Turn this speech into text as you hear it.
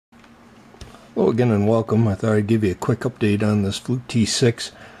Hello again and welcome. I thought I'd give you a quick update on this Fluke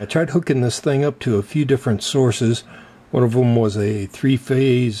T6. I tried hooking this thing up to a few different sources. One of them was a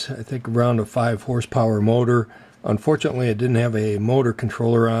 3-phase, I think around a 5 horsepower motor. Unfortunately, it didn't have a motor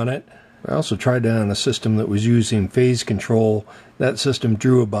controller on it. I also tried it on a system that was using phase control. That system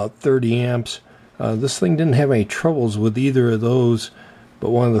drew about 30 amps. This thing didn't have any troubles with either of those, but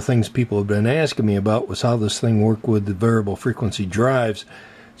one of the things people have been asking me about was how this thing worked with the variable frequency drives.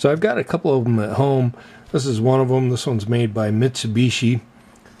 So I've got a couple of them at home. This is one of them. This one's made by Mitsubishi.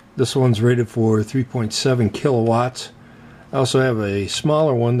 This one's rated for 3.7 kilowatts. I also have a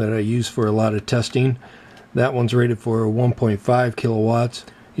smaller one that I use for a lot of testing. That one's rated for 1.5 kilowatts.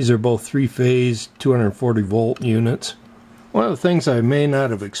 These are both 3-phase, 240 volt units. One of the things I may not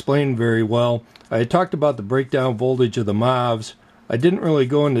have explained very well, I had talked about the breakdown voltage of the MOVs. I didn't really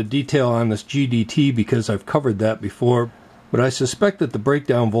go into detail on this GDT because I've covered that before. But I suspect that the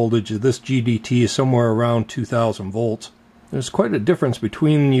breakdown voltage of this GDT is somewhere around 2000 volts. There's quite a difference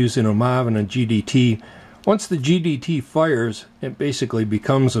between using a MOV and a GDT. Once the GDT fires, it basically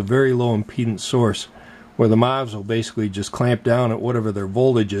becomes a very low impedance source, where the MOVs will basically just clamp down at whatever their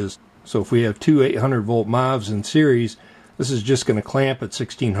voltage is. So if we have two 800 volt MOVs in series, this is just going to clamp at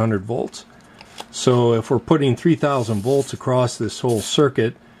 1600 volts. So if we're putting 3000 volts across this whole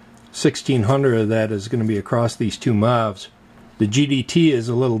circuit, 1600 of that is going to be across these two MOVs. The GDT is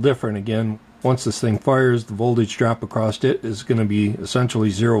a little different. Again, once this thing fires, the voltage drop across it is going to be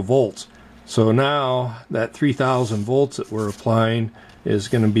essentially 0 volts. So now that 3000 volts that we're applying is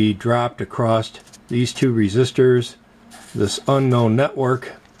going to be dropped across these two resistors, this unknown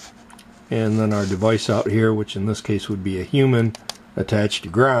network, and then our device out here, which in this case would be a human attached to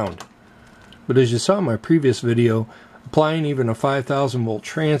ground. But as you saw in my previous video, applying even a 5000 volt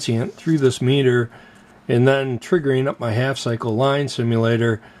transient through this meter and then triggering up my half cycle line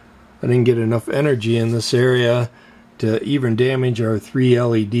simulator, I didn't get enough energy in this area to even damage our 3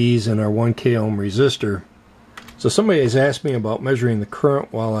 LEDs and our 1K ohm resistor. So somebody has asked me about measuring the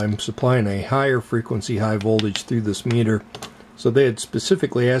current while I'm supplying a higher frequency high voltage through this meter. So they had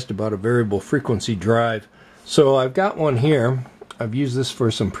specifically asked about a variable frequency drive. So I've got one here. I've used this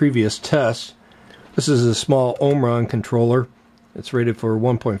for some previous tests. This is a small Omron controller. It's rated for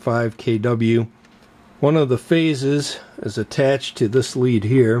 1.5 kW. One of the phases is attached to this lead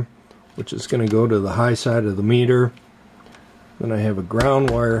here, which is going to go to the high side of the meter. Then I have a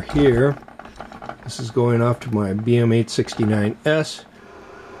ground wire here. This is going off to my BM869S.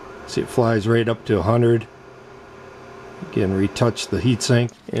 See, it flies right up to 100. Again, retouch the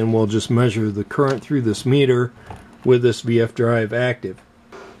heatsink, and we'll just measure the current through this meter with this VFD Drive active.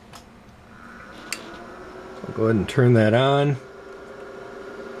 I'll go ahead and turn that on.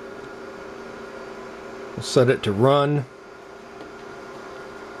 We'll set it to run.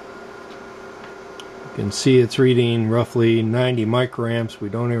 You can see it's reading roughly 90 microamps. We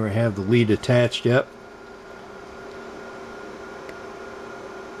don't even have the lead attached yet.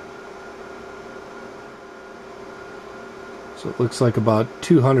 So it looks like about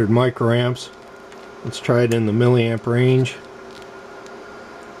 200 microamps. Let's try it in the milliamp range.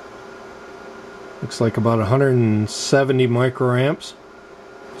 Looks like about 170 microamps.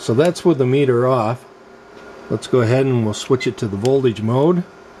 So that's with the meter off. Let's go ahead and we'll switch it to the voltage mode.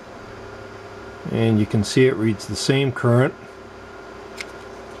 And you can see it reads the same current.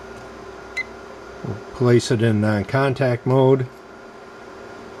 We'll place it in non-contact mode.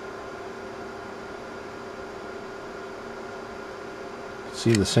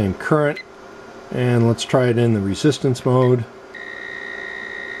 See the same current. And let's try it in the resistance mode.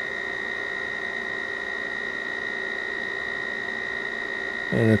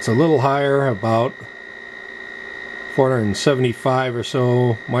 And it's a little higher, about 475 or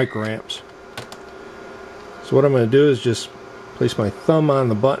so microamps. So what I'm going to do is just place my thumb on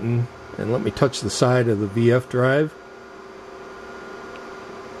the button and let me touch the side of the VF drive.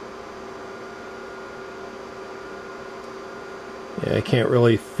 Yeah, I can't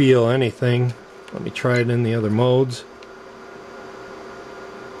really feel anything. Let me try it in the other modes.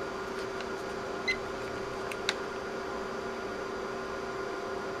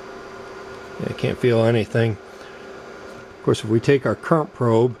 Yeah, I can't feel anything. Of course, if we take our current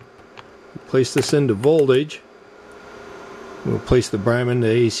probe, we place this into voltage, we'll place the BRIME into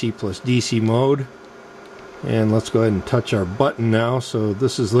AC plus DC mode, and let's go ahead and touch our button now. So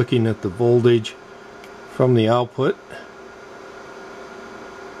this is looking at the voltage from the output,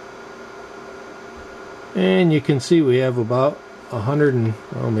 and you can see we have about 100 and,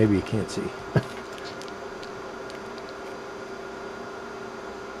 oh, maybe you can't see.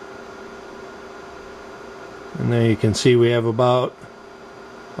 And there you can see we have about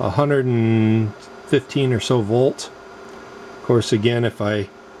 115 or so volts. Of course, again, if I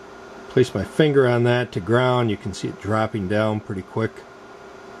place my finger on that to ground, you can see it dropping down pretty quick.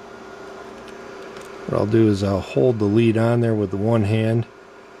 What I'll do is I'll hold the lead on there with the one hand,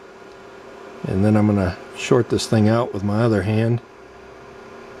 and then I'm going to short this thing out with my other hand.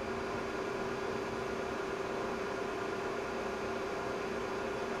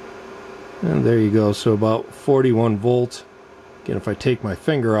 And there you go, so about 41 volts. Again, if I take my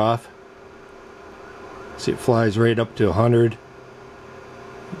finger off, see it flies right up to 100.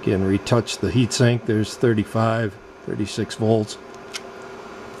 Again, retouch the heatsink, there's 35, 36 volts.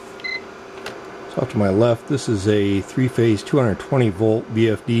 So off to my left, this is a 3-phase 220 volt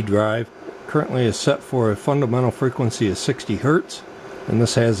VFD drive. Currently is set for a fundamental frequency of 60 Hertz, and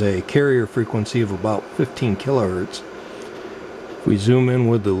this has a carrier frequency of about 15 kilohertz. If we zoom in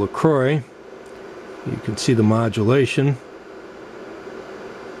with the LaCroix, you can see the modulation.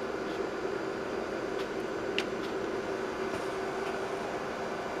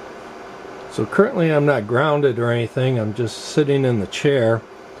 So currently I'm not grounded or anything, I'm just sitting in the chair.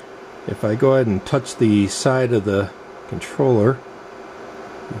 If I go ahead and touch the side of the controller,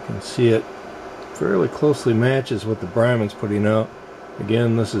 you can see it fairly closely matches what the Bryman's putting out.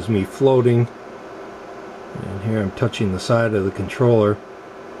 Again, this is me floating, and here I'm touching the side of the controller.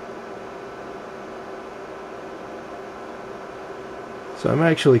 So I'm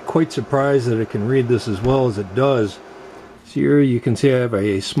actually quite surprised that it can read this as well as it does. So here you can see I have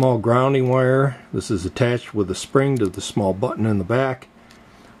a small grounding wire. This is attached with a spring to the small button in the back.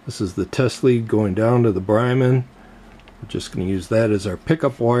 This is the test lead going down to the Bryman. We're just going to use that as our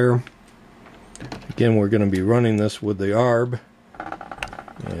pickup wire. Again, we're going to be running this with the ARB,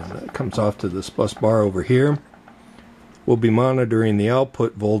 and that comes off to this bus bar over here. We'll be monitoring the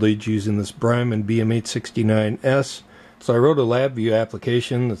output voltage using this Bryman BM869S. So I wrote a LabVIEW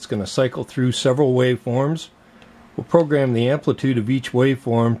application that's going to cycle through several waveforms. We'll program the amplitude of each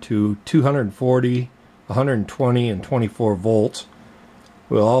waveform to 240, 120, and 24 volts.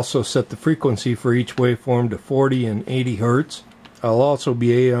 We'll also set the frequency for each waveform to 40 and 80 Hertz. I'll also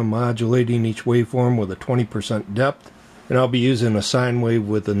be AM modulating each waveform with a 20% depth, and I'll be using a sine wave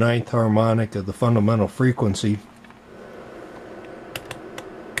with the 9th harmonic of the fundamental frequency.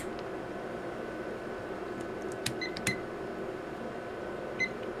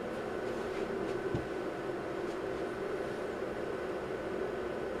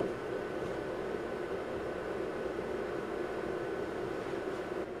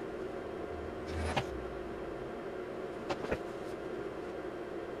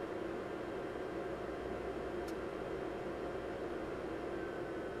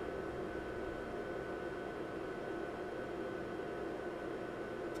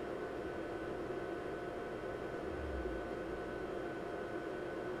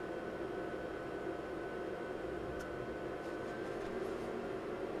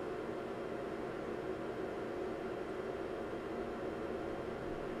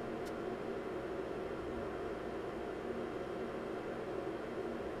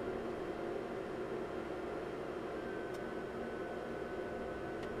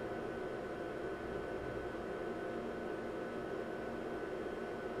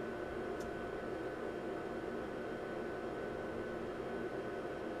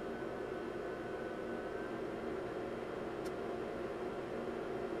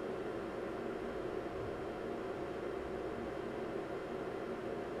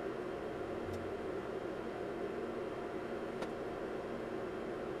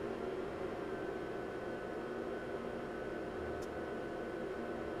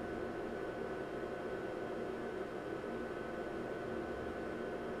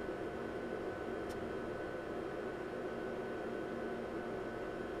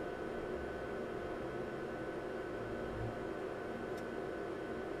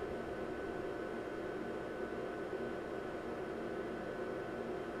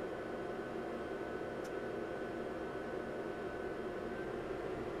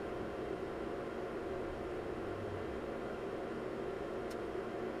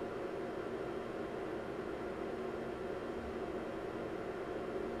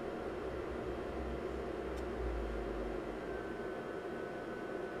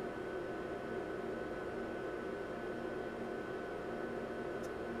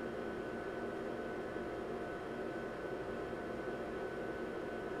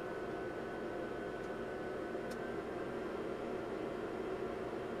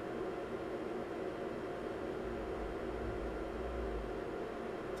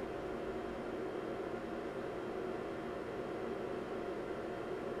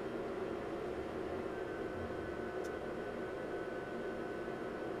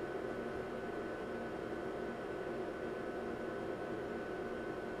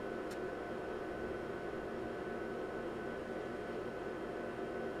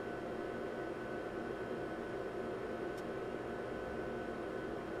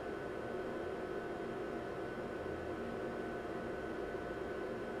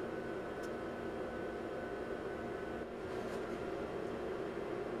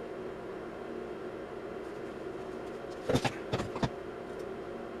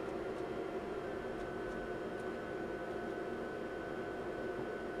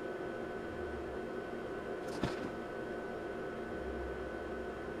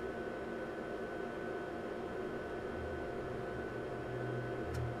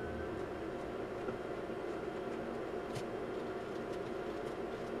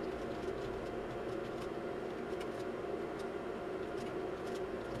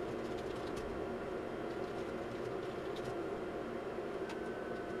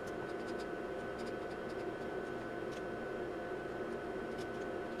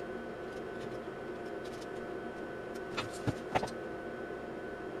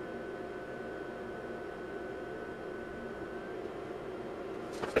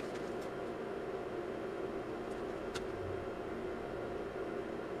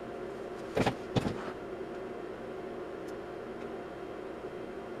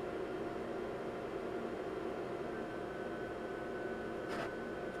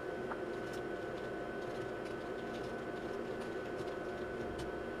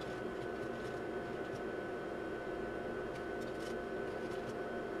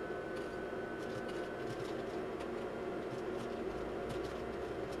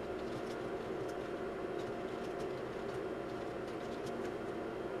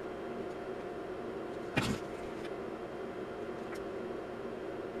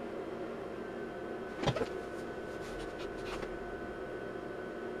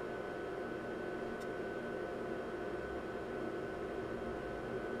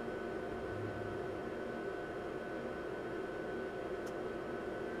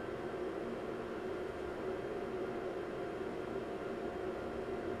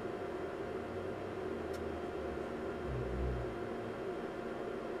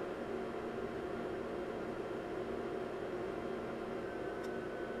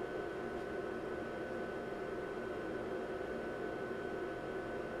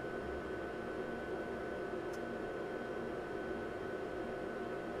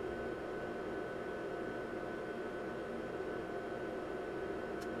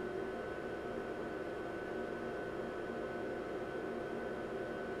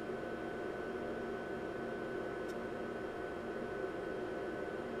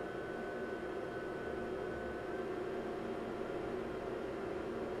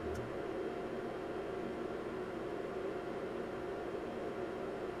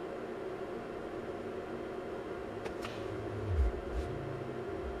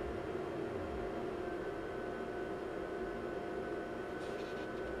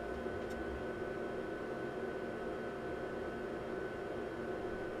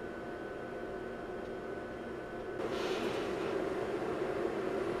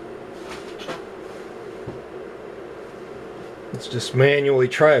 Let's just manually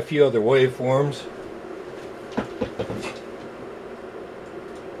try a few other waveforms.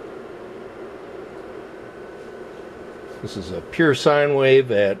 This is a pure sine wave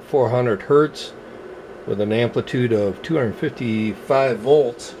at 400 Hertz with an amplitude of 255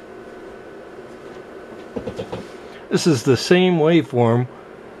 volts. This is the same waveform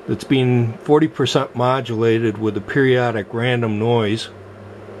that's being 40% modulated with a periodic random noise.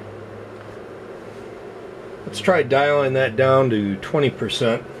 Let's try dialing that down to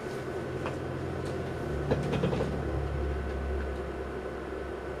 20%.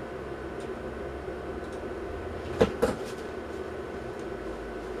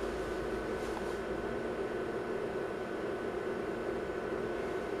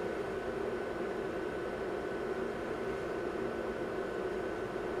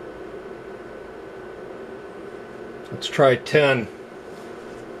 Let's try 10.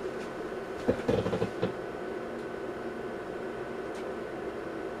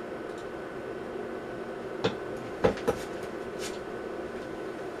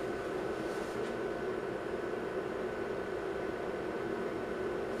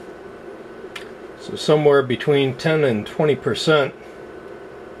 So somewhere between 10 and 20%.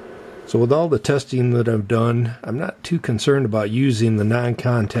 So with all the testing that I've done, I'm not too concerned about using the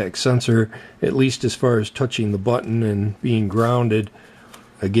non-contact sensor, at least as far as touching the button and being grounded.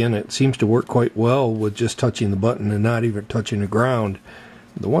 Again, it seems to work quite well with just touching the button and not even touching the ground.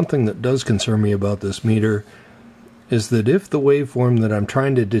 The one thing that does concern me about this meter is that if the waveform that I'm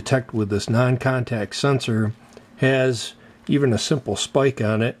trying to detect with this non-contact sensor has even a simple spike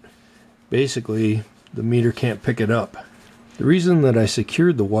on it, basically the meter can't pick it up. The reason that I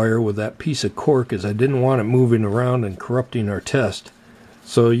secured the wire with that piece of cork is I didn't want it moving around and corrupting our test.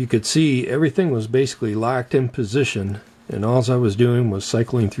 So you could see everything was basically locked in position, and all I was doing was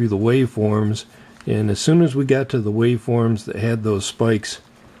cycling through the waveforms, and as soon as we got to the waveforms that had those spikes,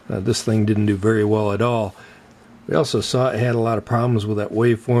 this thing didn't do very well at all. We also saw it had a lot of problems with that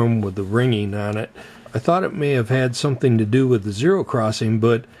waveform with the ringing on it. I thought it may have had something to do with the zero crossing,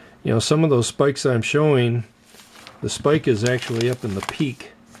 but you know, some of those spikes I'm showing, the spike is actually up in the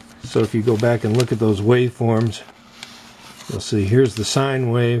peak. So if you go back and look at those waveforms, you'll see here's the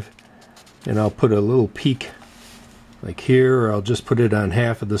sine wave, and I'll put a little peak like here, or I'll just put it on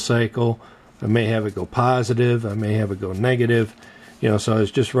half of the cycle. I may have it go positive, I may have it go negative, you know, so I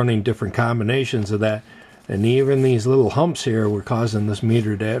was just running different combinations of that, and even these little humps here were causing this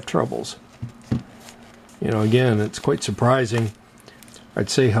meter to have troubles. You know, again, it's quite surprising. I'd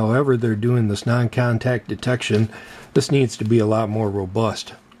say, however, they're doing this non-contact detection, this needs to be a lot more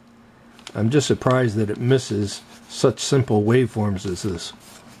robust. I'm just surprised that it misses such simple waveforms as this.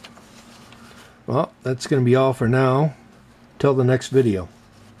 Well, that's going to be all for now. Till the next video.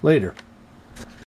 Later.